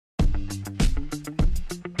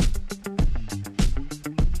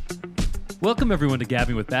Welcome, everyone, to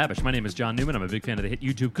Gabbing with Babish. My name is John Newman. I'm a big fan of the hit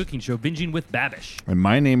YouTube cooking show, Binging with Babish. And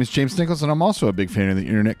my name is James Nichols, and I'm also a big fan of the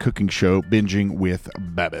internet cooking show, Binging with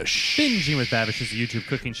Babish. Binging with Babish is a YouTube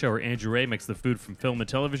cooking show where Andrew Ray makes the food from film and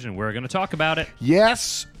television, and we're going to talk about it.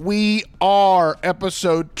 Yes, we are.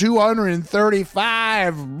 Episode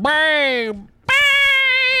 235. Bang!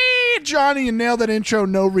 Johnny, you nailed that intro.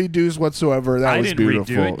 No redos whatsoever. That was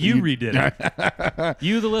beautiful. I didn't redo it. You redid it.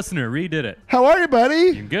 You, the listener, redid it. How are you,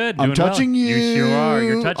 buddy? You're good. I'm touching you. You sure are.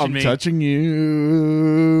 You're touching me. I'm touching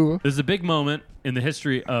you. There's a big moment in the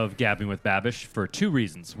history of Gabbing with Babish for two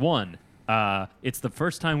reasons. One, it's the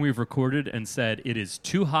first time we've recorded and said it is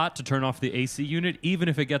too hot to turn off the AC unit, even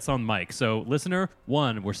if it gets on mic. So, listener,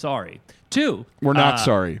 one, we're sorry. Two, we're not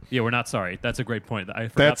sorry. Yeah, we're not sorry. That's a great point.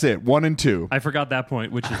 That's it. 1 and 2. I forgot that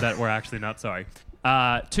point, which is that we're actually not sorry.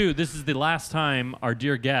 Two, this is the last time our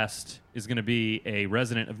dear guest is going to be a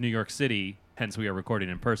resident of New York City, hence we are recording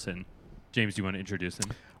in person. James, do you want to introduce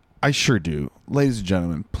him? I sure do. Ladies and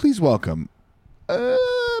gentlemen, please welcome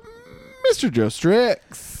Mr. Joe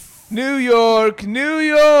Strix. New York, New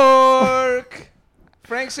York.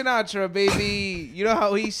 Frank Sinatra, baby. You know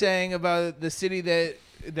how he sang about the city that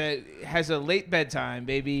has a late bedtime,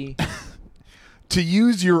 baby. To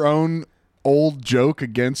use your own old joke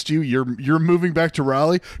against you, you're moving back to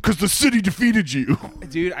Raleigh because the city defeated you.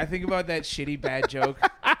 Dude, I think about that shitty bad joke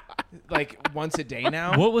like once a day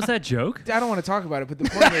now. What was that joke? I don't want to talk about it, but the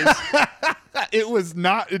point is...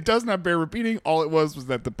 It does not bear repeating. All it was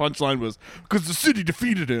that the punchline was because the city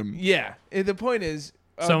defeated him. Yeah. The point is...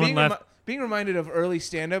 being reminded of early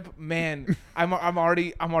stand-up, man, I'm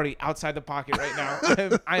already outside the pocket right now.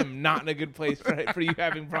 I am not in a good place for you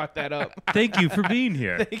having brought that up. Thank you for being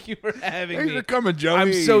here. Thank you for having Thanks me. for coming, Joey.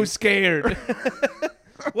 I'm so scared.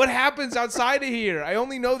 What happens outside of here? I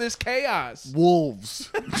only know this chaos.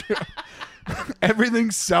 Wolves.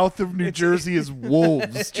 Everything south of New Jersey is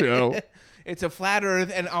wolves, Joe. It's a flat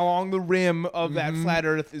earth, and along the rim of that flat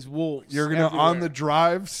earth is wolves. You're going to, on the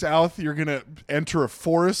drive south, you're going to enter a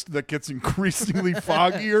forest that gets increasingly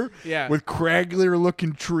foggier with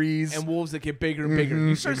cragglier-looking trees. And wolves that get bigger and bigger.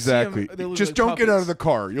 You start exactly. To see them, just don't get out of the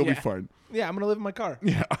car. You'll be fine. Yeah, I'm going to live in my car.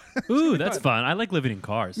 Yeah. Ooh, that's fun. I like living in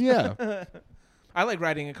cars. Yeah. I like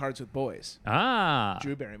riding in cars with boys. Ah.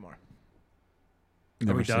 Drew Barrymore.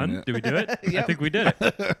 Are we done? Did we do it? Yep. I think we did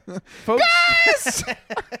it. Folks, Yes!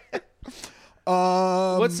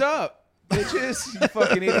 What's up, bitches? You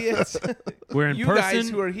fucking idiots. We're in you person. guys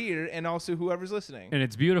who are here, and also whoever's listening. And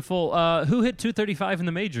it's beautiful. Who hit 235 in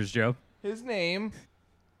the majors, Joe? His name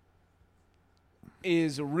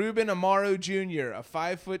is Ruben Amaro Jr., a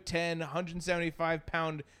 5'10",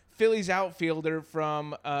 175-pound Phillies outfielder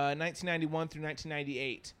from 1991 through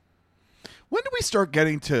 1998. When do we start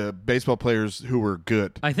getting to baseball players who were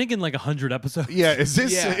good? I think in like 100 episodes. Yeah, is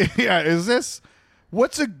this? Yeah. Is this?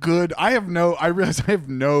 What's a good? I realize I have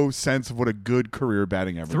no sense of what a good career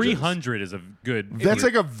batting average 300 is a good. That's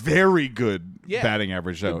like a very good batting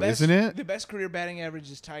average, though, isn't it? The best career batting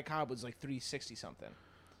average is Ty Cobb was like 360 something.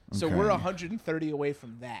 So Okay. we're 130 away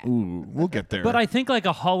from that. Ooh, we'll get there. But I think like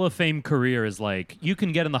a Hall of Fame career is like you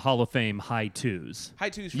can get in the Hall of Fame high twos. High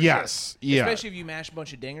twos for Yes, sure. yeah. Especially if you mash a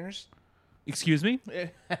bunch of dingers. Excuse me?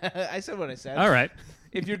 I said what I said. All right.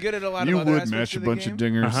 If you're good at a lot you of other would aspects mash a of the bunch game, of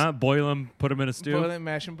dingers. Boil them, put them in a stew. boil them,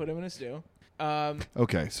 mash them, put them in a stew.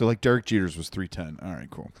 Okay, so like Derek Jeter's was 310. All right,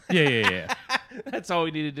 cool. Yeah. That's all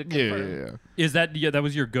we needed to confirm. Yeah. Is that that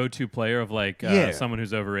was your go-to player of like someone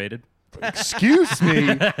who's overrated? Excuse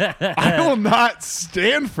me. I will not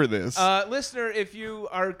stand for this. Listener, if you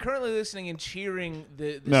are currently listening and cheering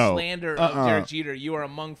the No. slander of Derek Jeter, you are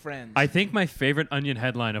among friends. I think my favorite Onion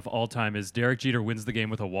headline of all time is Derek Jeter wins the game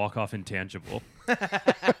with a walk-off intangible.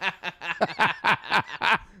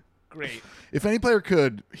 Great. If any player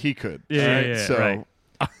could, he could. Yeah, So right.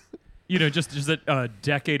 You know, just a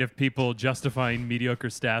decade of people justifying mediocre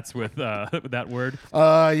stats with that word.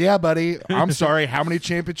 yeah, buddy. I'm sorry. How many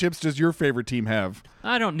championships does your favorite team have?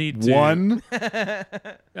 I don't need to. One.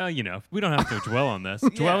 You know, we don't have to dwell on this.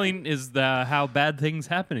 Dwelling is how bad things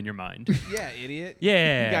happen in your mind. Yeah, idiot.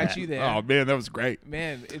 Yeah. We got you there. Oh man, that was great.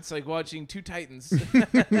 Man, it's like watching two titans.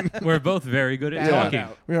 We're both very good at battle it talking.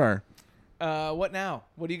 out. We are. What now?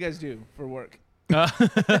 What do you guys do for work?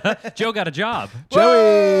 Joe got a job.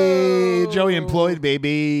 Joey employed,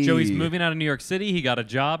 baby. Joey's moving out of New York City. He got a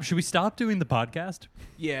job. Should we stop doing the podcast?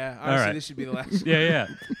 Yeah, honestly, right. this should be the last. Yeah.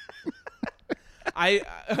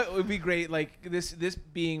 It would be great. Like this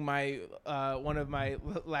being my one of my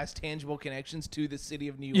last tangible connections to the city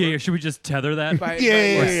of New York. Yeah. Should we just tether that?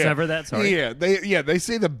 Sever that. Sorry. Yeah. They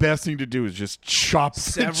say the best thing to do is just chop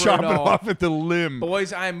it off at the limb.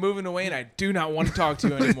 Boys, I am moving away, and I do not want to talk to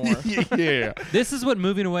you anymore. Yeah. This is what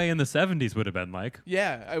moving away in the 70s would have been like.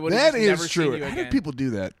 Yeah, I would have never seen you again. How did people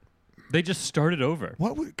do that? They just started over.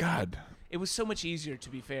 What would God? It was so much easier, to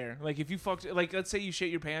be fair. Like, if you fucked, like, let's say you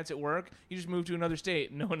shit your pants at work, you just move to another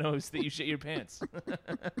state. No one knows that you shit your pants.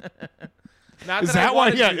 Is that why?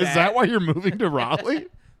 Yeah, is that why you're moving to Raleigh?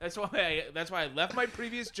 That's why I left my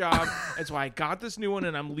previous job. That's why I got this new one,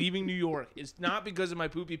 and I'm leaving New York. It's not because of my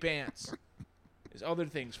poopy pants. There's other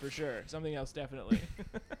things for sure. Something else definitely.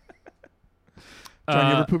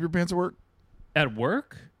 John, you ever poop your pants at work? At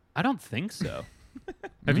work? I don't think so.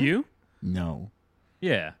 Have you? No.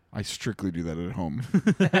 Yeah. I strictly do that at home.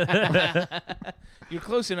 You're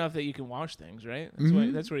close enough that you can wash things, right?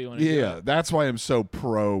 That's where you want to go. Yeah, that's why I'm so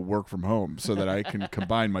pro work from home, so that I can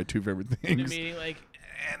combine my two favorite things. In a meeting, like,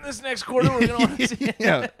 and this next quarter we're going to see.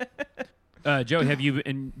 Yeah. Joey, have you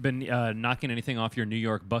been knocking anything off your New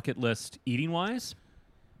York bucket list eating-wise?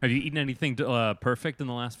 Have you eaten anything perfect in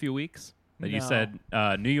the last few weeks? That you said,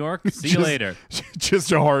 New York, see you later.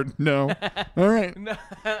 Just a hard no. All right.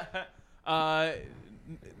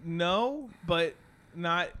 No, but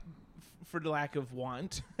not for the lack of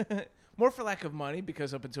want. More for lack of money,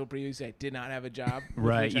 because up until previously I did not have a job.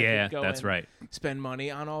 Right, yeah, that's right. Spend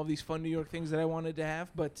money on all these fun New York things that I wanted to have.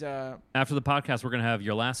 But after the podcast, we're going to have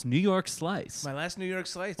your last New York slice. My last New York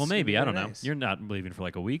slice. Well, maybe. I don't know. You're not leaving for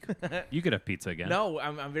like a week. You could have pizza again. No,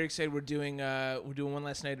 I'm very excited. We're doing one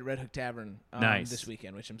last night at Red Hook Tavern this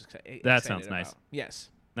weekend, which I'm excited That sounds about. Nice. Yes.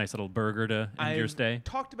 Nice little burger to end your stay. I've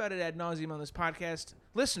talked about it ad nauseum on this podcast.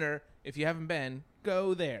 Listener, if you haven't been,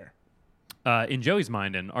 go there. In Joey's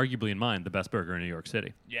mind, and arguably in mine, the best burger in New York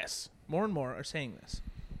City. Yes. More and more are saying this.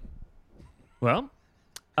 Well,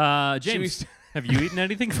 James, have you eaten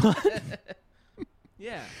anything fun?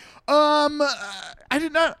 Yeah. I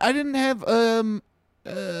did not. I didn't have. I'm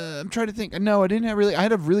trying to think. No, I didn't have really. I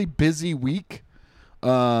had a really busy week.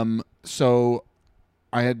 So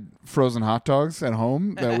I had frozen hot dogs at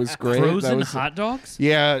home. That was great. Frozen hot dogs?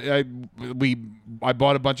 Yeah, I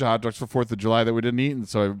bought a bunch of hot dogs for 4th of July that we didn't eat, and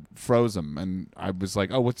so I froze them. And I was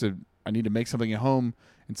like, I need to make something at home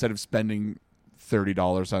instead of spending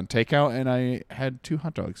 $30 on takeout, and I had 2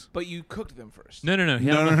 hot dogs. But you cooked them first. No. He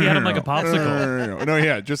had them like a popsicle. No,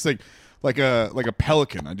 yeah, just like a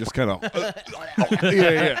pelican. I just kind of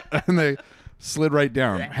yeah, and they slid right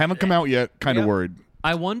down. Haven't come out yet. Kind of worried.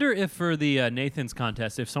 I wonder if for the Nathan's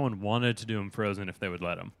contest, if someone wanted to do them frozen, if they would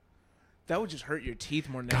let them. That would just hurt your teeth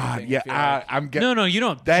more than God, anything. Yeah, I'm getting. No, you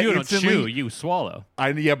don't. You don't chew. You swallow.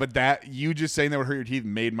 But that you just saying that would hurt your teeth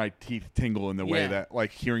made my teeth tingle in the way that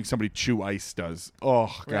like hearing somebody chew ice does.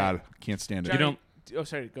 Oh God, can't stand it. Johnny, you don't. Oh,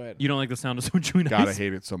 sorry. Go ahead. You don't like the sound of someone chewing ice? God, I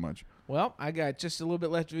hate it so much. Well, I got just a little bit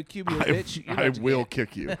left of a cube, bitch. I will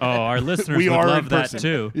kick you. Oh, our listeners would love that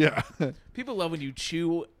too. Yeah. People love when you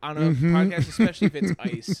chew on a podcast, especially if it's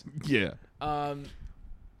ice. Yeah.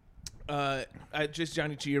 Just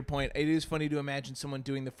Johnny, to your point, it is funny to imagine someone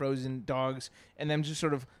doing the frozen dogs and them just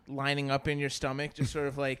sort of lining up in your stomach, just sort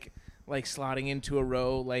of like slotting into a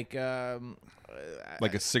row, like a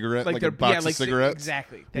cigarette, like a box of cigarettes.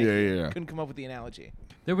 Exactly. Yeah. Couldn't come up with the analogy.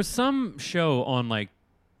 There was some show on like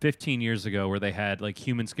 15 years ago where they had like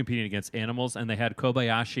humans competing against animals, and they had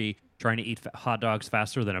Kobayashi trying to eat hot dogs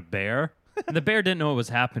faster than a bear. And the bear didn't know what was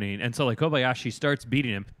happening, and so like Kobayashi starts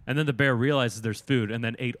beating him, and then the bear realizes there's food, and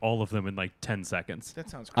then ate all of them in like 10 seconds. That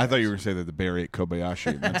sounds gross. I thought you were going to say that the bear ate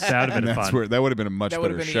Kobayashi. That would have been fun. That would have been a much better show.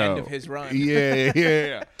 That would have been the end of his run.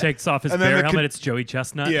 Yeah. Takes off his bear helmet. It's Joey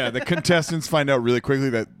Chestnut. Yeah, the contestants find out really quickly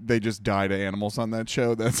that they just die to animals on that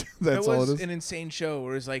show. That's all it is. It was an insane show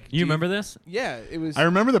where it was like. You remember this? Yeah, it was. I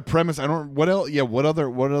remember the premise. I don't. What else? Yeah, what other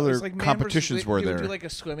like competitions were there? They would do like a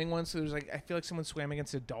swimming one. So there was like I feel like someone swam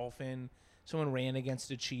against a dolphin. Someone ran against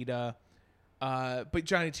a cheetah. But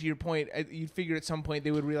Johnny, to your point, you'd figure at some point they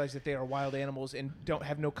would realize that they are wild animals and don't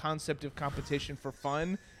have no concept of competition for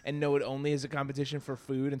fun and know it only as a competition for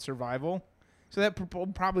food and survival. So that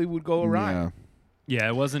probably would go awry. Yeah,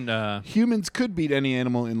 it wasn't... Humans could beat any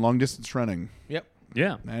animal in long-distance running. Yep.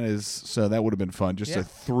 Yeah. That would have been fun. Just a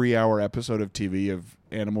 3-hour episode of TV of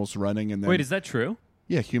animals running. And then, wait, is that true?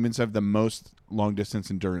 Yeah, humans have the most long-distance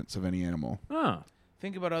endurance of any animal. Oh.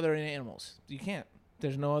 Think about other animals. You can't.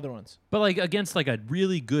 There's no other ones. But like against like a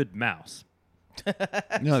really good mouse.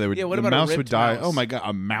 No, they would. Yeah, what the about mouse a would die. mouse? Oh my God,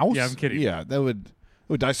 a mouse? Yeah, I'm kidding. Yeah, that would. It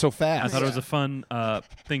would die so fast. I thought it was a fun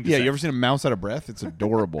thing to Yeah, say. you ever seen a mouse out of breath? It's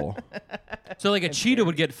adorable. So like a cheetah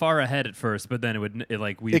would get far ahead at first, but then we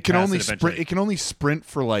It can pass only it sprint. eventually. It can only sprint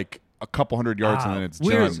for like a couple hundred yards and then it's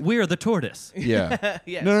done. we're the tortoise. Yeah.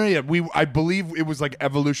 Yes. No. Yeah. I believe it was like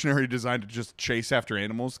evolutionary designed to just chase after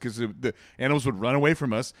animals because the animals would run away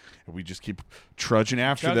from us and we just keep trudging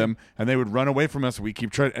after them, and they would run away from us and we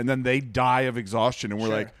keep trudging, and then they die of exhaustion, and we're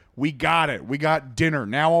like, we got it. We got dinner.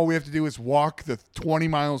 Now all we have to do is walk the 20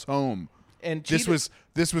 miles home. And This was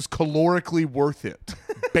calorically worth it.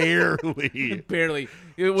 Barely. barely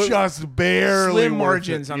Just barely. slim worth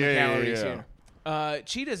margins it. on the Yeah, calories yeah. here.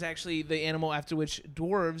 Cheetah is actually the animal after which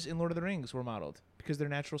dwarves in Lord of the Rings were modeled because they're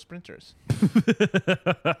natural sprinters.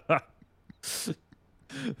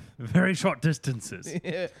 Very short distances.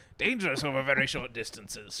 Dangerous over very short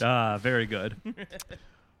distances. Very good.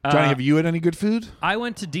 Johnny, have you had any good food? I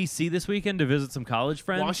went to D.C. this weekend to visit some college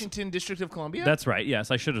friends. Washington District of Columbia? That's right. Yes,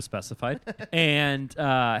 I should have specified. And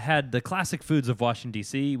had the classic foods of Washington,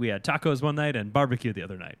 D.C. We had tacos one night and barbecue the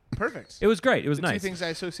other night. perfect. It was great. It was the nice. two things I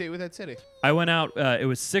associate with that city. I went out. It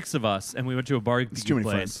was 6 of us, and we went to a barbecue It's too many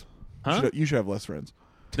place. friends. Huh? You should have less friends.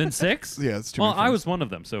 Then 6? Yeah, it's too Well, many I friends. was one of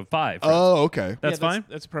them, so 5. friends. Oh, okay. That's fine?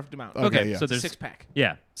 That's a perfect amount. Okay, yeah. So there's 6-pack.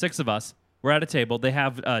 Yeah, 6 of us. We're at a table. They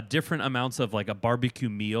have different amounts of like a barbecue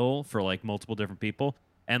meal for like multiple different people.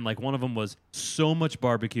 And like one of them was so much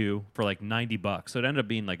barbecue for like $90. So it ended up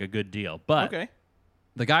being like a good deal. But Okay.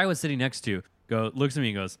 the guy I was sitting next to looks at me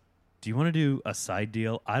and goes, "Do you want to do a side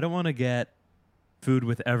deal? I don't want to get food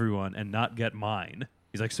with everyone and not get mine."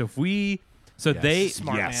 He's like, Smart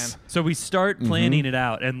Yes. man. So we start planning it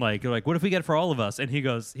out, and like, you're like, what if we get it for all of us? And he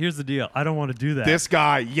goes, "Here's the deal. I don't want to do that." This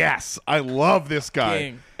guy, yes. I love this guy.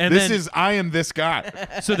 King. And then- I am this guy.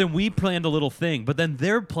 So then we planned a little thing, but then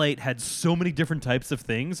their plate had so many different types of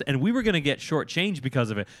things, and we were going to get shortchanged because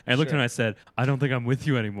of it. And I looked at him and I said, "I don't think I'm with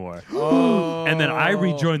you anymore." Oh. And then I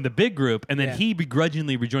rejoined the big group, and then Yeah. he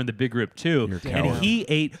begrudgingly rejoined the big group too. You're a And coward. he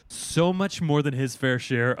ate so much more than his fair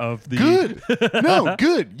share of the. Good. No,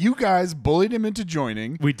 good. You guys bullied him into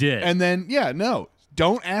joining. We did. And then,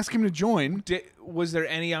 don't ask him to join. Was there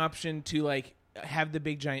any option to like have the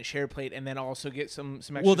big giant share plate and then also get some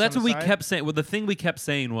extra? Well, that's on what the we side? kept saying. Well, the thing we kept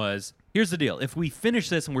saying was, here's the deal. If we finish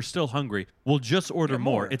this and we're still hungry, we'll just order Get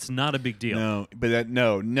more. more. It's not a big deal. No, but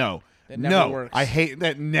no. That never works. I hate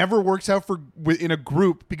that. Never works out in a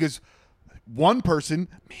group because one person,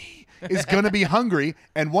 me, is going to be hungry,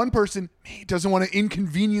 and one person, me, doesn't want to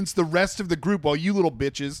inconvenience the rest of the group while you little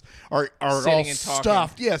bitches are all Sitting and talking.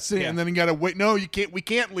 stuffed. Yeah, sitting, Yeah. and then you got to wait. No, you can't. We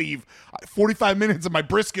can't leave. 45 minutes and my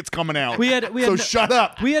brisket's coming out. We had so no- shut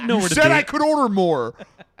up. we had nowhere you to said be. I could order more.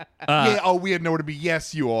 We had nowhere to be.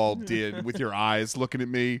 Yes, you all did with your eyes looking at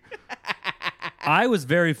me. I was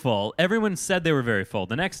very full. Everyone said they were very full.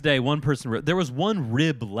 The next day, there was one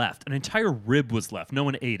rib left. An entire rib was left. No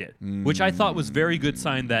one ate it, which I thought was very good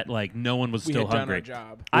sign that like no one was We still had done hungry. our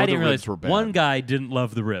job. I Or didn't the realize ribs were bad. one guy didn't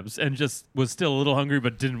love the ribs and just was still a little hungry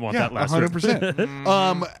but didn't want Yeah, that last rib.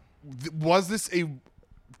 100%. Was this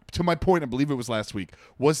to my point, I believe it was last week,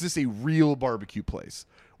 was this a real barbecue place?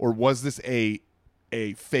 Or was this a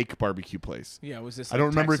fake barbecue place? Yeah, was this? I don't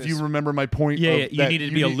remember if Texas? you remember my point. Yeah, of yeah, you that needed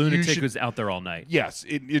to be a you lunatic should- who's out there all night. Yes,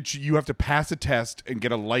 you have to pass a test and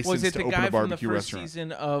get a license Was it to the open guy a from the barbecue first restaurant.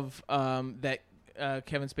 season of that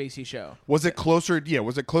Kevin Spacey show? Was it closer? Yeah,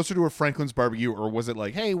 was it closer to a Franklin's barbecue, or was it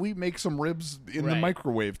like, hey, we make some ribs in the Right.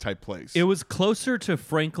 microwave type place? It was closer to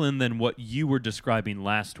Franklin than what you were describing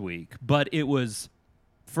last week, but it was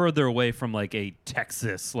further away from like a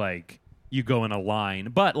Texas like you go in a line.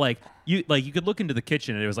 But you could look into the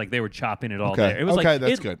kitchen and it was like they were chopping it all Okay. there. It was Okay, like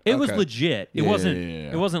that's it, good. It was Okay. legit. It Yeah, wasn't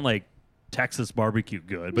yeah. it wasn't like Texas barbecue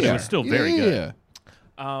good, but it Yeah. was still very Yeah.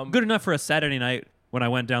 good. Good enough for a Saturday night when I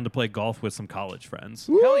went down to play golf with some college friends.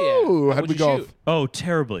 Hell yeah. Ooh, how'd What'd we you golf? shoot? Oh,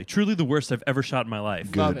 terribly. Truly the worst I've ever shot in my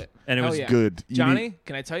life. Love Good. it. And it Hell was yeah. Good. You Johnny, need-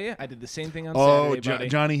 can I tell you? I did the same thing on Oh, Saturday, buddy.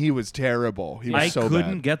 Johnny, he was terrible. He was I so couldn't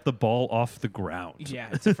bad. get the ball off the ground. Yeah,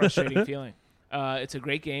 it's a frustrating feeling. It's a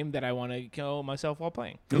great game that I want to kill myself while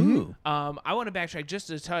playing. Ooh. I want to backtrack just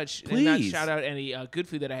a touch and not Please. shout out any good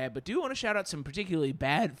food that I had, but do want to shout out some particularly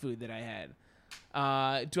bad food that I had.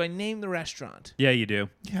 Do I name the restaurant? Yeah, you do.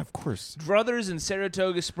 Yeah, of course. Brothers in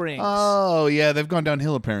Saratoga Springs. Oh, yeah, they've gone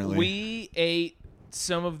downhill apparently. We ate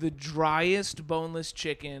some of the driest boneless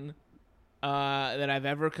chicken that I've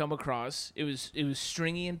ever come across. It was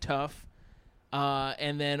stringy and tough.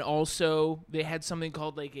 And then also they had something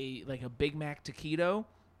called like a Big Mac taquito.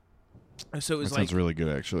 So it was that like sounds really good,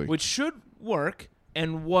 actually. which should work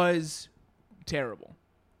and was terrible.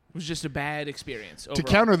 It was just a bad experience. To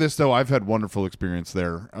Overall. counter this, though, I've had wonderful experience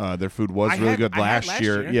there. Their food was really good I had last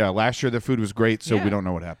year. Yeah, last year their food was great, so Yeah. we don't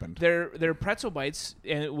know what happened. Their pretzel bites,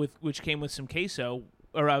 which came with some queso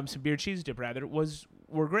or some beer cheese dip rather,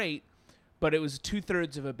 were great, but it was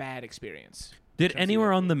 2/3 of a bad experience. Did Don't see anywhere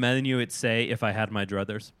that on food. the menu it say if I had my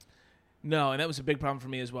druthers? No, and that was a big problem for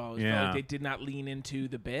me as well. It felt Yeah. like they did not lean into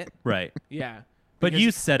the bit. Right. Yeah. But Because-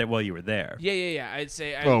 you said it while you were there. Yeah. I'd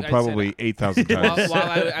say. Oh, I'd probably say 8,000 While, times. while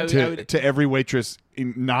I would, to every waitress,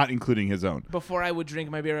 not including his own. before I would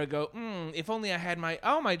drink my beer, I'd go, if only I had my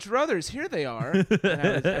druthers. Here they are.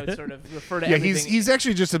 And I would sort of refer to Yeah, everything. he's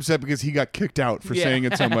actually just upset because he got kicked out for Yeah. saying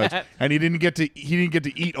it so much, and he didn't get to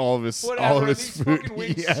eat all of his Whatever, his these food. fucking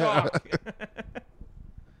wings Yeah. suck.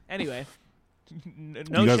 Anyway,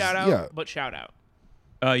 no You guys- shout out, yeah. but shout out.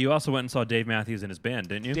 You also went and saw Dave Matthews and his band,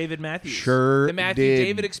 didn't you? David Matthews. Sure The Matthew did.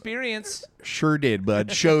 David experience. Sure did,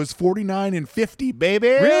 bud. Shows 49 and 50, baby.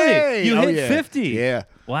 Really? You Oh, hit yeah. 50? Yeah.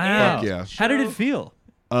 Wow. Fuck yeah. How did it Show-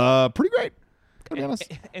 feel? Pretty great. Gotta be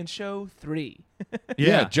honest. And show 3.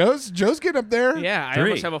 Yeah, Joe's getting up there. Yeah, I 3.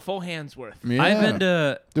 almost have a full hand's worth. Yeah. I've been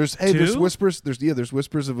to There's 2? whispers. There's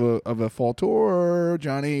whispers of a fall tour,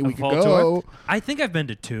 Johnny. We could fall go. tour. I think I've been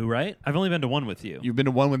to 2, right? I've only been to 1 with you. You've been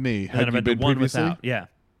to one with me. and Have then you I've been to 1 previously? without. Yeah.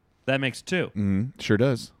 That makes 2. Sure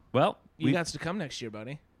does. Well, You got to come next year,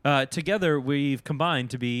 buddy. together we've combined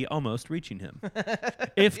to be almost reaching him.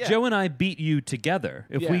 If Joe and I beat you together,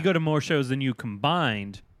 if we Yeah. go to more shows than you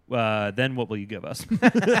combined, then what will you give us?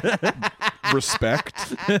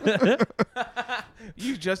 Respect.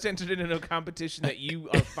 You just entered into a competition that you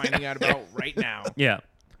are finding out about right now. Yeah.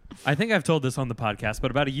 I think I've told this on the podcast,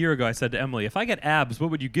 but about a year ago I said to Emily, if I get abs,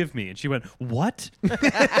 what would you give me? And she went, what?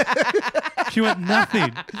 She went,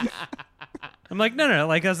 nothing. I'm like, no,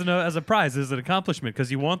 like as a prize, as an accomplishment,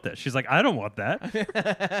 because you want this. She's like, I don't want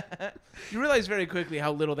that. You realize very quickly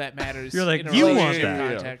how little that matters. You're like, in a you want relationship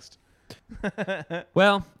that. context.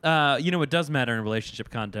 Well, you know what does matter in a relationship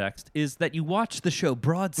context is that you watch the show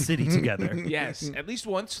Broad City together. Yes, at least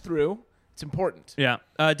once through. It's important. Yeah.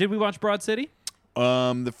 Did we watch Broad City?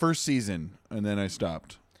 The first season, and then I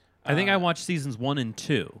stopped. I think I watched seasons 1 and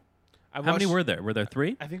 2. How many were there? Were there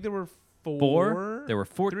 3? I think there were 4. 4? There were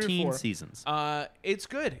 3 or 14 4. seasons. It's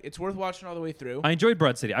good. It's worth watching all the way through. I enjoyed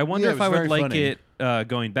Broad City. I wonder Yeah, it if was I would very like funny. it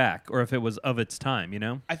going back, or if it was of its time. You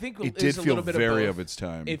know? I think It there's did a feel little bit very of, both. of its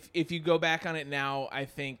time. If you go back on it now, I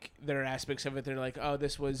think there are aspects of it that are like, oh,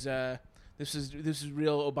 this is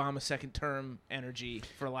real Obama second term energy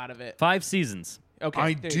for a lot of it. 5 seasons. Okay,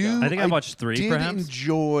 I there you do. go. I think I watched 3, did perhaps.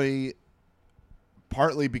 enjoy,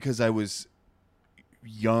 partly because I was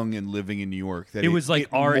young and living in New York. That It was like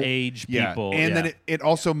our mo- age yeah, people. and yeah. then it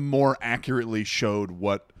also more accurately showed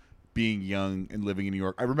what being young and living in New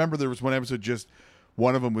York. I remember there was one episode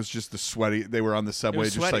one of them was just the sweaty. They were on the subway, was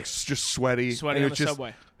just sweaty. like just sweaty, Sweaty and on it the just,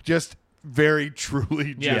 subway. Just very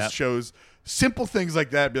truly Yeah. just shows simple things like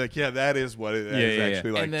that. Be like, yeah, that is what it is yeah.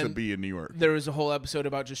 actually like And to then be in New York. There was a whole episode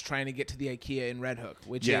about just trying to get to the IKEA in Red Hook,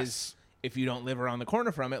 which Yes. is, if you don't live around the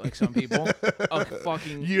corner from it, like some people, a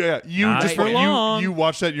fucking Yeah, you Not just for long. you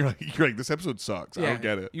watch that and you're like this episode sucks. I don't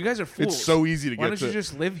get it. You guys are fools. It's so easy to Why get don't you to.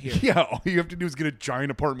 just live here? Yeah, all you have to do is get a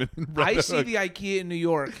giant apartment in Red I Hook. see the IKEA in New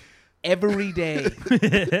York every day,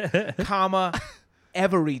 comma,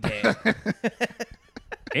 every day.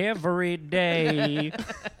 Every day.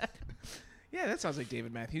 Yeah, that sounds like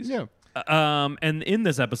David Matthews. Yeah. And in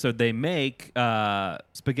this episode, they make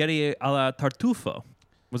spaghetti alla tartufo.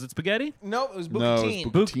 Was it spaghetti? No, it was No, it was bucatini.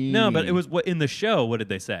 Bucatini. No, but it was in the show. What did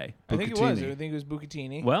they say? I think it was. Bucatini. I think it was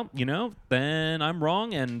bucatini. Well, then I'm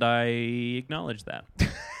wrong, and I acknowledge that.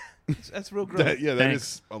 That's real growth. That Thanks.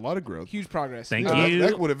 is a lot of growth. Huge progress. Thank Yeah, you.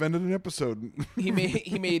 that would have ended an episode. He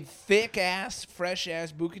made thick ass, fresh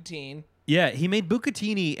ass bucatine. Yeah, he made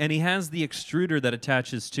bucatini, and he has the extruder that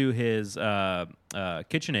attaches to his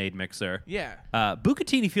KitchenAid mixer. Yeah.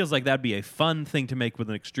 Bucatini feels like that'd be a fun thing to make with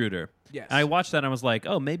an extruder. Yes. And I watched that and I was like,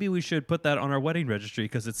 oh, maybe we should put that on our wedding registry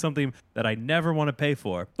because it's something that I never want to pay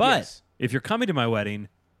for. But Yes. if you're coming to my wedding,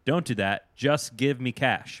 don't do that. Just give me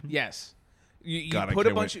cash. Yes. You God, put I a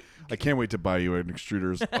can't bunch wait. of. I can't wait to buy you an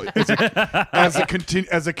extruder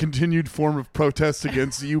as a continued form of protest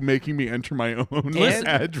against you making me enter my own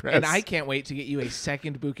address. And I can't wait to get you a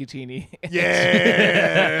second bucatini.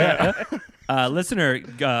 Yeah. Listener,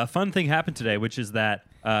 fun thing happened today, which is that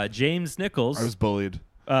James Nichols I was bullied.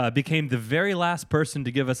 became the very last person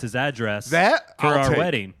to give us his address That for I'll our take.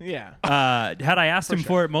 wedding. Yeah. Had I asked him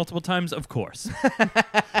for it multiple times? Of course.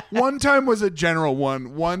 One time was a general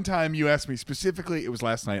one. One time you asked me specifically. It was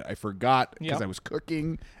last night. I forgot because Yep. I was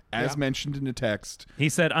cooking as Yeah. mentioned in the text. He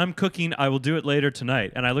said, I'm cooking. I will do it later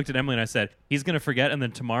tonight. And I looked at Emily and I said, he's going to forget. And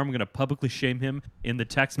then tomorrow I'm going to publicly shame him in the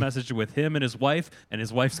text message with him and his wife's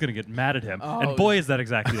going to get mad at him. Oh. And boy, is that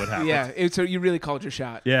exactly what happened. Yeah, so you really called your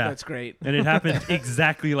shot. Yeah. That's great. And it happened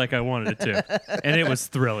exactly like I wanted it to. And it was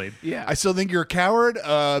thrilling. Yeah. I still think you're a coward.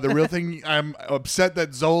 The real thing, I'm upset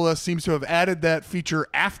that Zola seems to have added that feature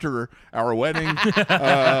after our wedding.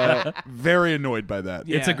 Very annoyed by that.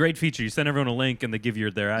 Yeah. It's a great feature. You send everyone a link and they give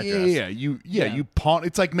you their address. You pawn.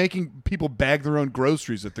 It's like making people bag their own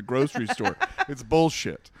groceries at the grocery store. It's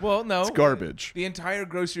bullshit. Well, no. It's garbage. The entire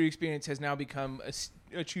grocery experience has now become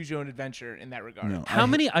a choose your own adventure in that regard. No, How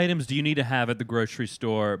many items do you need to have at the grocery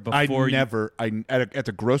store I before you... never. At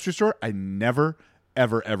the grocery store, I never,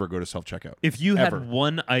 ever go to self checkout. If you Ever. had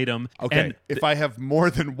one item... Okay, and if I have more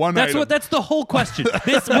than one that's item, that's the whole question.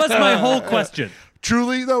 This was my whole question.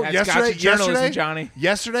 truly though, That's gotcha journalism, Johnny.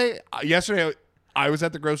 yesterday, I was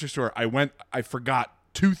at the grocery store. I forgot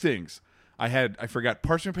two things. I forgot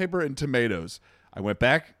parchment paper and tomatoes. I went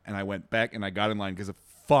back and I got in line because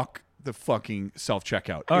fuck the fucking self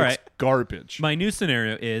checkout. All It's right. garbage. My new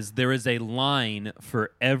scenario is there is a line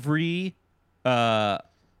for every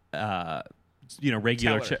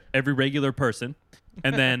regular Teller. every regular person,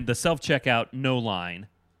 and then the self checkout no line,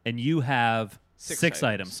 and you have six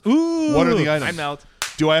items. Ooh, What are the items? I melt.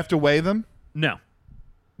 Do I have to weigh them? No,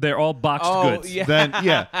 they're all boxed Oh, goods. yeah. Then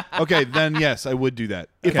yeah. Okay, then yes, I would do that.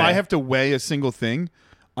 If Okay. I have to weigh a single thing,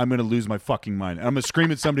 I'm going to lose my fucking mind. And I'm going to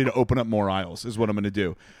scream at somebody to open up more aisles is what I'm going to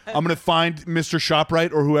do. I'm going to find Mr.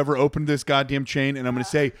 ShopRite or whoever opened this goddamn chain and I'm going to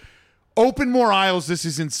say, open more aisles. This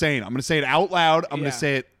is insane. I'm going to say it out loud. I'm going Yeah. to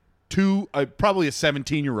say it to probably a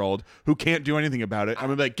 17-year-old who can't do anything about it. I'm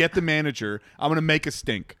going to be like, get the manager. I'm going to make a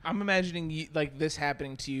stink. I'm imagining like this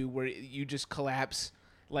happening to you where you just collapse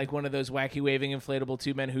like one of those wacky waving inflatable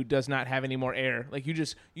tube men who does not have any more air. Like you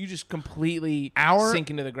just completely sink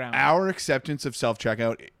into the ground. Our acceptance of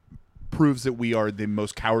self-checkout proves that we are the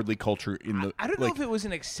most cowardly culture in the I don't know like, if it was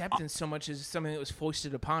an acceptance so much as something that was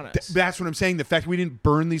foisted upon us. that's what I'm saying. The fact we didn't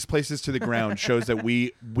burn these places to the ground shows that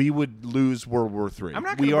we would lose World War III. I'm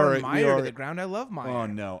not going to burn we Meyer are- to the ground. I love Meyer. Oh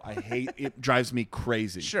no, I hate it. Drives me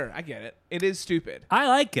crazy. Sure, I get it. It is stupid. I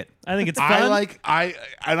like it. I think it's fun.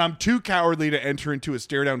 And I'm too cowardly to enter into a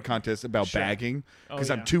stare down contest about Sure. bagging because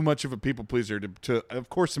yeah. I'm too much of a people pleaser to. Of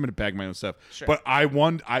course, I'm going to bag my own stuff. Sure. But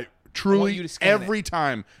I truly you to scan every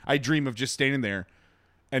time I dream of just standing there.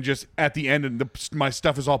 And just at the end, and my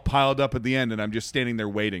stuff is all piled up at the end, and I'm just standing there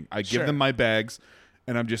waiting. I give Sure. them my bags,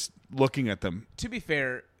 and I'm just looking at them. To be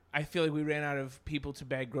fair, I feel like we ran out of people to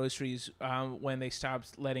bag groceries when they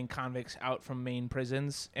stopped letting convicts out from main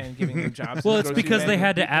prisons and giving them jobs. well, as it's grocery because they bagging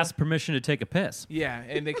had to people. ask permission to take a piss. Yeah,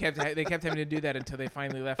 and they kept having to do that until they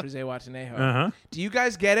finally left for Zihuatanejo. Uh-huh. Do you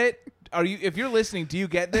guys get it? If you're listening, do you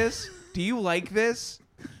get this? Do you like this?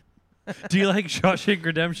 Do you like Shawshank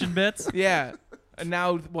Redemption bits? Yeah. And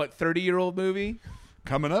now what? 30-year-old movie?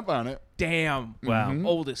 Coming up on it. Damn. Wow.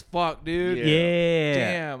 Old as fuck, dude. Yeah.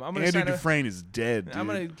 Damn. I'm gonna Andy sign up. Dufresne is dead, dude. I'm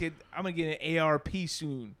gonna get an ARP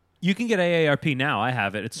soon. You can get AARP now. I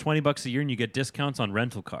have it. It's $20 a year, and you get discounts on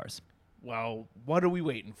rental cars. Well, what are we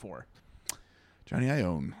waiting for? Johnny, I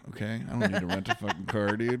own, okay? I don't need to rent a fucking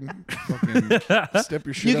car, dude. Fucking step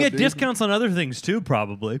your shit You up, get dude. discounts on other things too,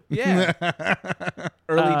 probably. Yeah.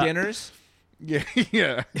 Early dinners, Yeah,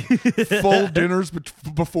 yeah. Full dinners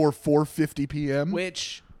before 4:50 p.m.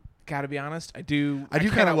 which, gotta be honest, I do I do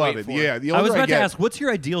kind cannot of love wait it. for. Yeah, the I was older about to get, ask, what's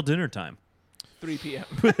your ideal dinner time? 3 p.m.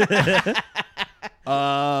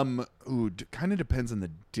 Kind of depends on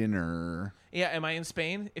the dinner. Yeah, am I in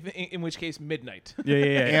Spain? In which case, midnight. Yeah.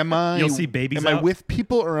 Am I? You'll see babies Am out. I with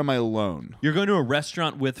people or am I alone? You're going to a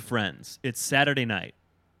restaurant with friends. It's Saturday night.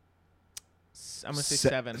 I'm gonna say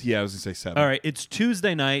 7. Yeah, I was gonna say 7. All right, it's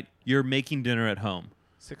Tuesday night. You're making dinner at home.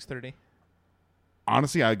 6:30.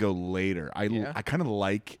 Honestly, I go later. Yeah. I kind of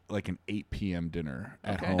like an 8 p.m. dinner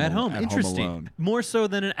at home. At home, interesting. alone. More so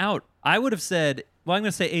than an out. I would have said, well, I'm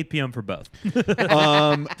going to say 8 p.m. for both.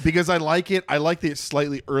 Because I like it. I like the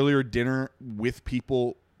slightly earlier dinner with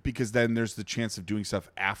people because then there's the chance of doing stuff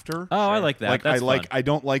after. Oh, I like that. Like That's fun. I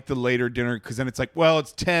don't like the later dinner because then it's like, well,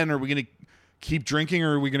 it's 10. Are we gonna keep drinking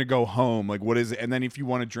or are we gonna go home? Like, what is it? And then if you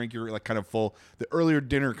want to drink, you're like kind of full. The earlier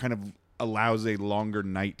dinner kind of allows a longer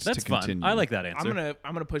night That's to fun. continue. I like that answer.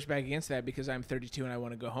 I'm gonna push back against that because I'm 32 and I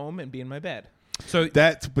want to go home and be in my bed. So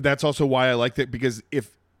But that's also why I like that because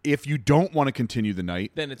if you don't want to continue the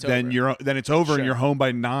night, Then it's then over. it's over Sure. and you're home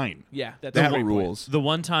by 9. Yeah, that's That a great point. rules. the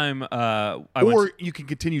one time I Or went you can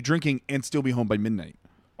continue drinking and still be home by midnight.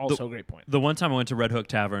 Also, a great point. the one time I went to Red Hook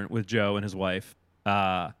Tavern with Joe and his wife,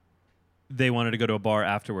 they wanted to go to a bar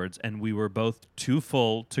afterwards, and we were both too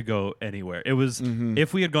full to go anywhere. It was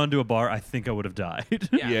if we had gone to a bar, I think I would have died.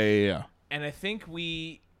 Yeah. And I think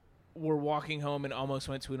we were walking home and almost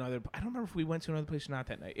went to another. I don't remember if we went to another place or not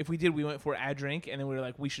that night. If we did, we went for a drink, and then we were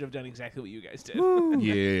like, we should have done exactly what you guys did.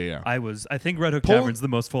 Yeah. I think Red Hook Tavern's the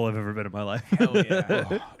most full I've ever been in my life. Hell yeah.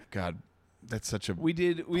 Oh, God, that's such a We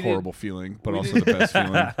did horrible feeling, but we also did- the best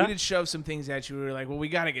feeling. We did shove some things at you. We were like, well, we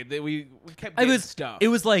gotta get. We kept It getting was stuff. It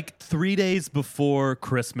was like 3 days before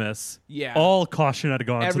Christmas. Yeah. All caution had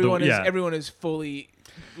gone everyone to the is everyone is fully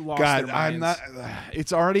lost God, their I'm minds. not.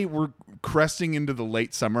 It's already we're cresting into the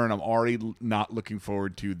late summer, and I'm already not looking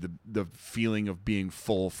forward to the feeling of being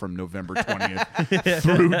full from November 20th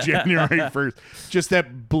through January 1st. Just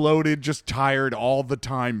that bloated, just tired all the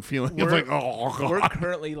time feeling of We're- like, oh We're God.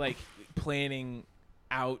 currently like planning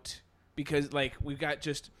out because like we've got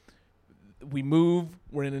we move,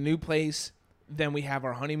 we're in a new place, then we have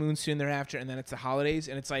our honeymoon soon thereafter, and then it's the holidays,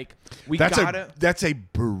 and it's like That's a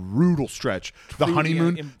brutal stretch. The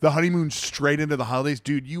Really, honeymoon straight into the holidays,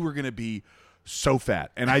 dude. You were gonna be so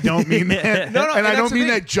fat, and I don't mean that. No, and I that's don't the mean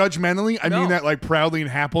thing. that judgmentally. I mean No. that like proudly and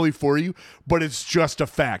happily for you. But it's just a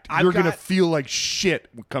fact. I've You're gonna got- feel like shit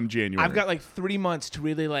come January. I've got like 3 months to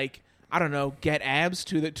really like I don't know get abs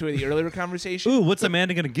to the earlier conversation. Ooh, what's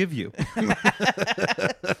Amanda going to give you?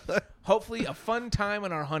 Hopefully, a fun time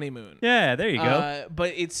on our honeymoon. Yeah, there you go.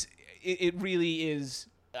 But it really is.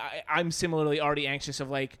 I'm similarly already anxious of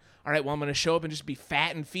like, all right, well, I'm going to show up and just be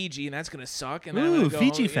fat in Fiji, and that's going to suck. And then I'm Ooh, gonna go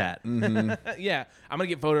Fiji home. fat. Yeah, I'm going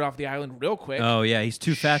to get voted off the island real quick. Oh, yeah, he's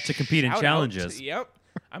too fat to compete in Shout out challenges. to- yep,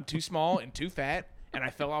 I'm too small and too fat, and I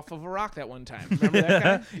fell off of a rock that one time. Remember that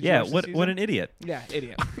guy? Did you Yeah, watch the what season? an idiot. Yeah,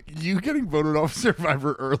 idiot. you getting voted off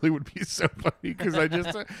Survivor early would be so funny because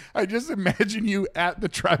I just imagine you at the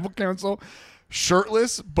tribal council.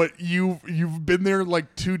 Shirtless, but you've been there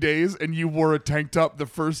like 2 days, and you wore a tank top the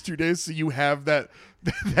first 2 days, so you have that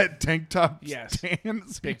tank top Yes. tan,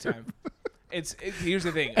 Big time. Here's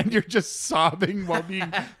the thing. and you're just sobbing while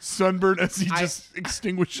being sunburned as he I- just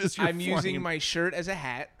extinguishes your I'm using flame. my shirt as a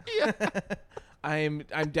hat. I'm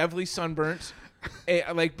definitely sunburnt.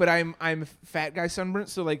 But I'm fat guy sunburnt.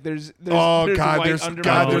 So like there's Oh there's God, white there's under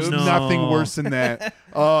God, my there's boobs. no. nothing worse than that.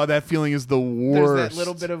 Oh, that feeling is the There's worst. that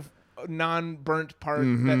little bit of non-burnt part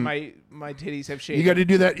that my titties have shaved. You got to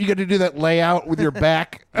do that. You got to do that layout with your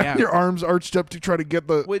back, Yeah. your arms arched up to try to get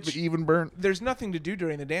the Which- even burn. There's nothing to do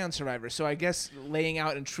during the day on Survivor, so I guess laying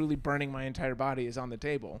out and truly burning my entire body is on the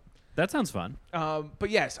table. That sounds fun. But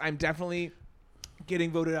yes, I'm definitely getting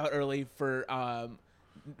voted out early for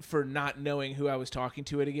not knowing who I was talking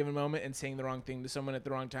to at a given moment and saying the wrong thing to someone at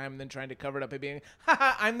the wrong time and then trying to cover it up by being,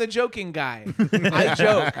 haha, I'm the joking guy. I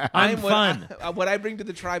joke. I'm what fun. what I bring to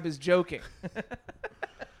the tribe is joking.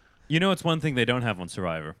 You know, it's one thing they don't have on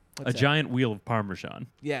Survivor. What's a that? giant wheel of Parmesan.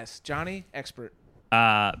 Yes, Johnny, expert.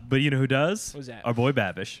 But you know who does? Who's that? Our boy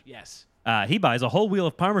Babish. Yes. He buys a whole wheel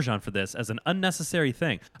of Parmesan for this as an unnecessary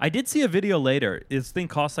thing. I did see a video later. This thing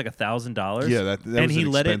cost like $1,000. Yeah, that and was he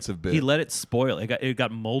an let expensive bit. He let it spoil. It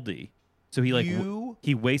got moldy. So he like You-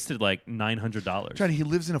 he wasted like $900. Johnny, he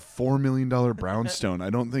lives in a $4 million brownstone. I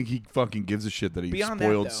don't think he fucking gives a shit that he Beyond that,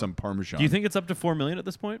 spoiled though. some Parmesan. Do you think it's up to $4 million at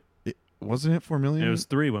this point? Wasn't it $4 million? It was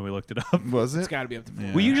 3 when we looked it up. Was It's it? got to be up to 4.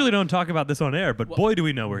 Yeah. We usually don't talk about this on air, but boy, do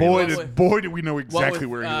we know where he Boy, lives. did we know exactly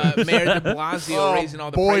where he lives. Mayor de Blasio raising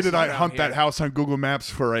all the boy, prices did I around hunt here. that house on Google Maps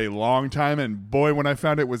for a long time, and boy, when I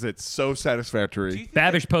found it, was it so satisfactory. Do you think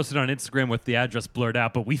Babish posted on Instagram with the address blurred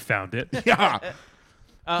out, but we found it. Yeah.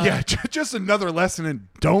 Yeah, just another lesson in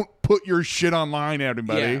don't put your shit online,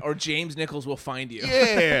 everybody. Yeah, or James Nichols will find you.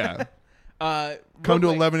 Yeah. Come to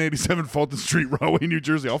but, like, 1187 Fulton Street, Rahway, New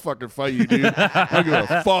Jersey. I'll fucking fight you, dude. I don't give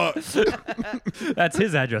a fuck. That's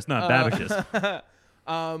his address, not Babish's.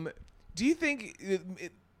 Do you think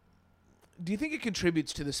it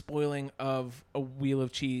contributes to the spoiling of a wheel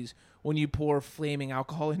of cheese when you pour flaming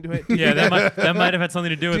alcohol into it? Yeah, that might have had something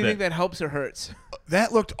to do Do with you think it. that helps or hurts?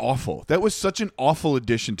 That looked awful. That was such an awful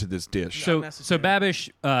addition to this dish. So unnecessary.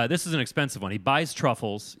 Babish, this is an expensive one. He buys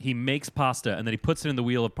truffles, he makes pasta, and then he puts it in the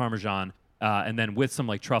wheel of Parmesan, and then with some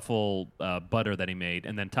like truffle butter that he made,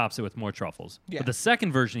 and then tops it with more truffles. Yeah. But the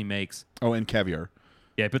second version he makes, Oh, and caviar.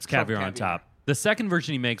 yeah, he puts Truffle caviar on caviar. top. The second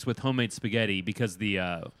version he makes with homemade spaghetti because the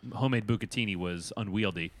homemade bucatini was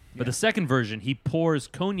unwieldy. But the second version, he pours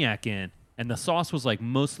cognac in, and the sauce was like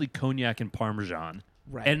mostly cognac and Parmesan.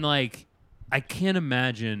 Right. And like, I can't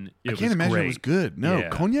imagine it I was can't imagine great. it was good. No, Yeah.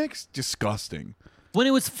 cognac's disgusting. When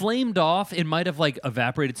it was flamed off, it might have like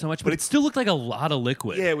evaporated so much, but it still looked like a lot of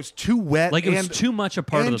liquid. Yeah, it was too wet. Like it was and- too much a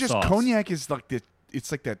part and of the just sauce. cognac is like the.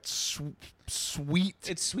 It's like that sweet.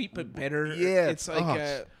 It's sweet but bitter. Yeah, It's like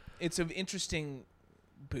oh. It's an interesting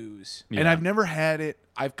booze. And I've never had it.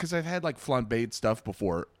 Because I've had like flambéed stuff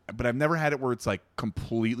before, but I've never had it where it's like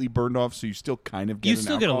completely burned off. So you still kind of get. You an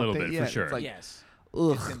still get a alcohol little bit, for it's sure. like, Yes.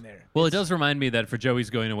 ugh. It's in there. Well, it does remind me that for Joey's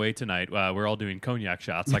going away tonight, we're all doing cognac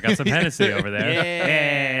shots. I got some Hennessy over there.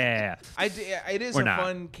 Yeah. Yeah. It is Or a not.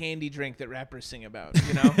 fun candy drink that rappers sing about,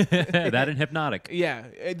 you know? That and Hypnotic. Yeah.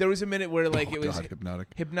 There was a minute where like Oh, it was God,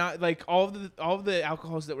 hypnotic. like all of the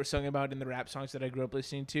alcohols that were sung about in the rap songs that I grew up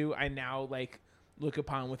listening to, I now like look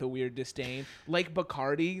upon with a weird disdain. Like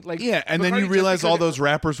Bacardi. Like Yeah, and then Bacardi you just realize because all it- those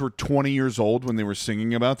rappers were 20 years old when they were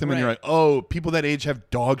singing about them, and you're Right. like, oh, people that age have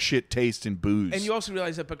dog shit taste in booze. And you also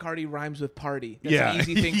realize that Bacardi rhymes with party. That's Yeah. an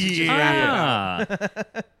easy thing to just Yeah. rap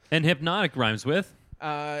about. And Hypnotic rhymes with.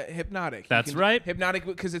 Hypnotic. You That's can- right. Hypnotic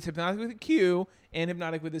because it's hypnotic with a Q and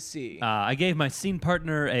hypnotic with a C. I gave my scene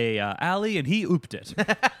partner a alley, and he ooped it.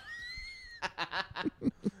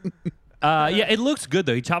 Yeah, it looks good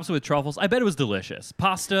though. He chops it with truffles. I bet it was delicious.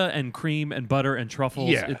 Pasta and cream and butter and truffles.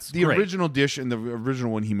 yeah, It's the great. original dish and the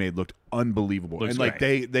original one he made looked unbelievable. Looks and like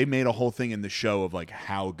great. they made a whole thing in the show of like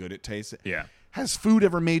how good it tasted. Yeah. Has food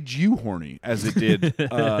ever made you horny as it did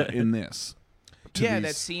in this? To Yeah, these-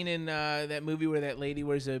 that scene in that movie where that lady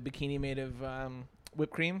wears a bikini made of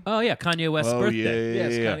whipped cream. Oh yeah, Kanye West's Oh birthday. yeah,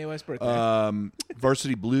 Yes, yeah, Kanye West's birthday.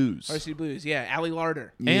 Varsity Blues. Varsity Blues. Yeah, Ally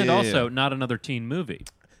Larder. And Yeah. also not another teen movie.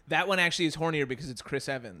 That one actually is hornier because it's Chris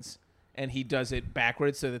Evans, and he does it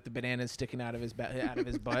backwards so that the banana's sticking out of his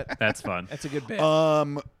butt. That's fun. That's a good bit.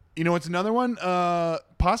 You know what's another one?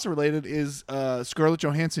 Pasta related is Scarlett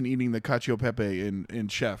Johansson eating the cacio e pepe in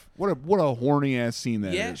Chef. What a horny ass scene that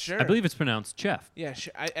is. yeah, sure. I believe it's pronounced Chef. Yeah, I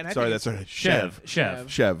Sorry, think that's right. Chev.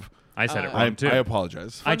 Chev. I said it I wrong too. I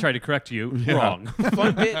apologize. I tried to correct you. Yeah. Wrong. it's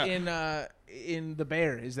fun bit in The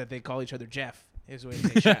Bear is that they call each other Jeff. Is the way to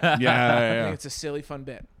say Chef. I yeah. think it's a silly fun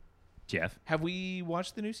bit. Jeff. Have we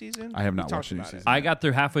watched the new season? I have We not talked watched the new about it. season. I got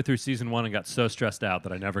through halfway through season 1 and got so stressed out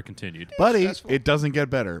that I never continued. Buddy, stressful. it doesn't get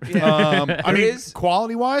better. Yeah. I mean, is-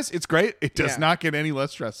 quality wise, it's great. It does Yeah. not get any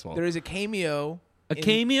less stressful. There is a cameo. A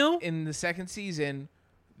cameo? in the second season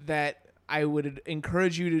that I would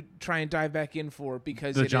encourage you to try and dive back in for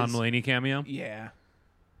because The it John is- Mulaney cameo? Yeah,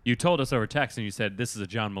 You told us over text and you said this is a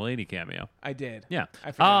John Mulaney cameo. I did. Yeah.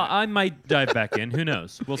 I forgot. I might dive back in. Who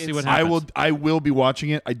knows? We'll see what It's- happens. I will be watching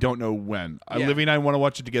it. I don't know when. Yeah. Livy and I want to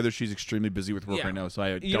watch it together. She's extremely busy with work Yeah. right now, so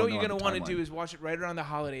I You don't know what know you're the gonna want to timeline. do is watch it right around the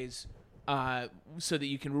holidays, so that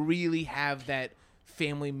you can really have that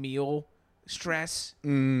family meal stress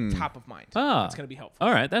top of mind. Ah. It's gonna be helpful.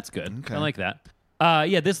 All right, that's good. Okay. I like that.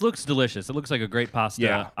 Yeah, this looks delicious. It looks like a great pasta.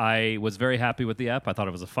 Yeah. I was very happy with the app. I thought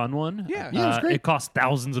it was a fun one. Yeah. Yeah, it was great. It cost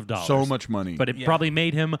thousands of dollars. So much money. But it Yeah. probably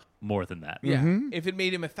made him more than that. Yeah. Mm-hmm. If it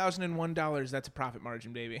made him $1,001, that's a profit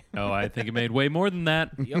margin, baby. Oh, I think it made way more than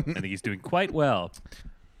that. Yep. I think he's doing quite well.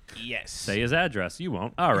 Yes. Say his address. You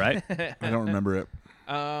won't. All right. I don't remember it.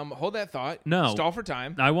 Hold that thought. No. Stall for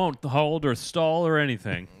time. I won't hold or stall or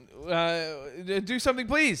anything. Do something,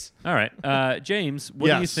 please. All right. James, what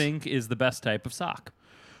do you Yes. think is the best type of sock?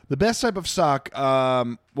 The best type of sock,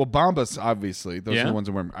 well, Bombas, obviously. Those Yeah? are the ones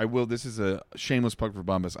I'm wearing. This is a shameless plug for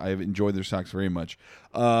Bombas. I have enjoyed their socks very much.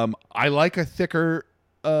 I like a thicker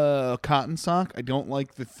cotton sock. I don't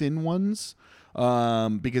like the thin ones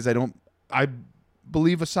because I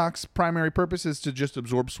believe a sock's primary purpose is to just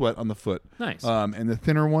absorb sweat on the foot. Nice. And the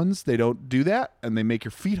thinner ones, they don't do that, and they make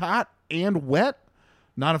your feet hot and wet.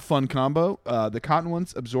 Not a fun combo. The cotton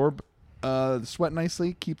ones absorb the sweat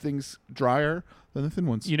nicely, keep things drier than the thin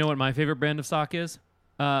ones. You know what my favorite brand of sock is?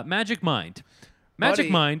 Magic Mind. Magic Buddy.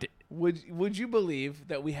 Mind. Would you believe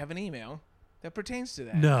that we have an email that pertains to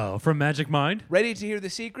that? No, from Magic Mind? Ready to hear the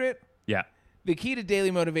secret? Yeah. The key to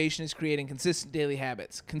daily motivation is creating consistent daily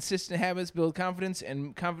habits. Consistent habits build confidence,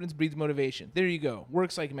 and confidence breeds motivation. There you go.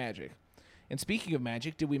 Works like magic. And speaking of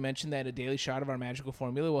magic, did we mention that a daily shot of our magical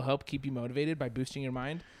formula will help keep you motivated by boosting your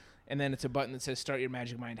mind? And then it's a button that says start your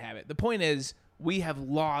Magic Mind habit. The point is, we have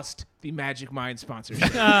lost the Magic Mind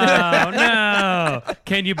sponsorship. Oh, no.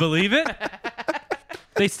 Can you believe it?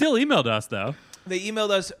 They still emailed us, though. They emailed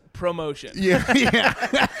us promotion. Yeah,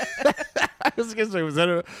 yeah. I was gonna say, was that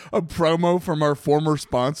a promo from our former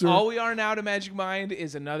sponsor? All we are now to Magic Mind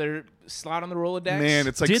is another slot on the Rolodex. Man,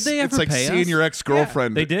 it's like Did they it's ever like pay seeing us? your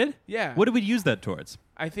ex-girlfriend. They did? Yeah. What did we use that towards?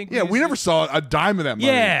 I think. Yeah, we used never it- saw a dime of that money.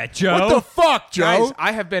 Yeah, Joe. What the fuck, Joe? Guys,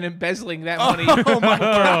 I have been embezzling that money. Oh my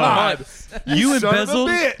god! You son of a embezzled.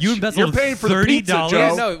 bitch. You embezzled You're paying for the $30. pizza, Joe.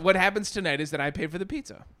 Yeah, no. What happens tonight is that I pay for the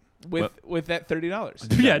pizza with that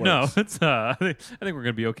 $30. Yeah, That no, works. it's I think we're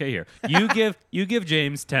gonna be okay here. You give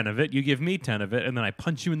James 10 of it, you give me 10 of it, and then I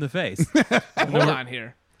punch you in the face. Hold on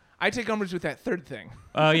here. I take umbrage with that third thing.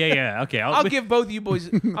 Oh yeah. Okay, I'll give both you boys.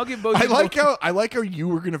 I'll give both. I you like both- how you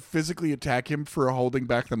were going to physically attack him for holding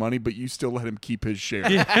back the money, but you still let him keep his share.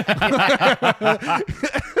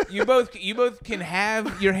 you both can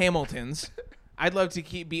have your Hamiltons. I'd love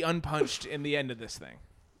to be unpunched in the end of this thing.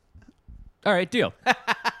 All right, deal.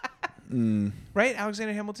 Right?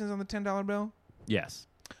 Alexander Hamilton's on the $10 bill. Yes.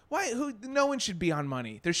 Why? No one should be on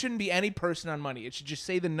money. There shouldn't be any person on money. It should just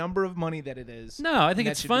say the number of money that it is. No, I think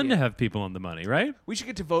That it's should fun be to it. have people on the money, right? We should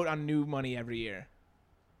get to vote on new money every year.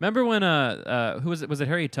 Remember when who was it? Was it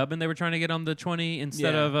Harry Tubman they were trying to get on the 20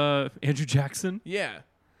 instead Yeah. of Andrew Jackson? Yeah.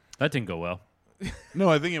 That didn't go well. No,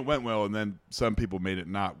 I think it went well, and then some people made it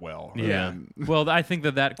not well. Yeah. And- Well, I think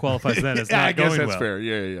that qualifies that as yeah, not I guess going that's well. fair.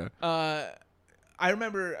 Yeah. I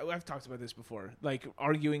remember I've talked about this before, like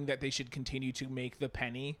arguing that they should continue to make the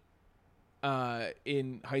penny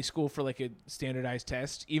in high school for like a standardized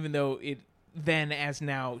test, even though it then as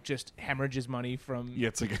now just hemorrhages money from. Yeah,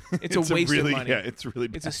 it's like It's a waste of really, money. Yeah, it's really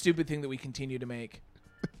bad. It's a stupid thing that we continue to make.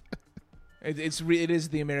 It is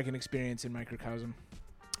the American experience in microcosm,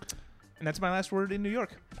 and that's my last word in New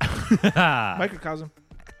York. Microcosm.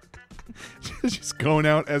 just going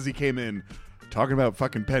out as he came in, talking about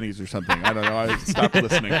fucking pennies or something. I don't know. I stopped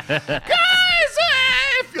listening. Guys,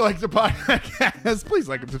 if you like the podcast, please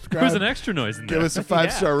like and subscribe. There's an extra noise in there. Give us a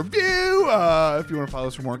 5-star review. If you want to follow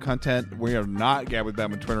us for more content, we are not Gab with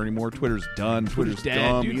Batman Twitter anymore. Twitter's done. Twitter's dead,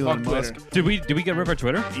 dumb. dude. Elon Fuck Musk. Twitter. Did we get rid of our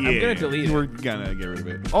Twitter? Yeah, gonna delete it. We're gonna get rid of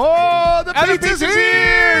it. Oh, the pizza's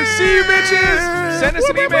here! See you, bitches! Send us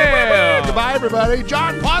an email. Goodbye, everybody.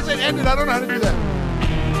 John, pause it. End it. I don't know how to do that.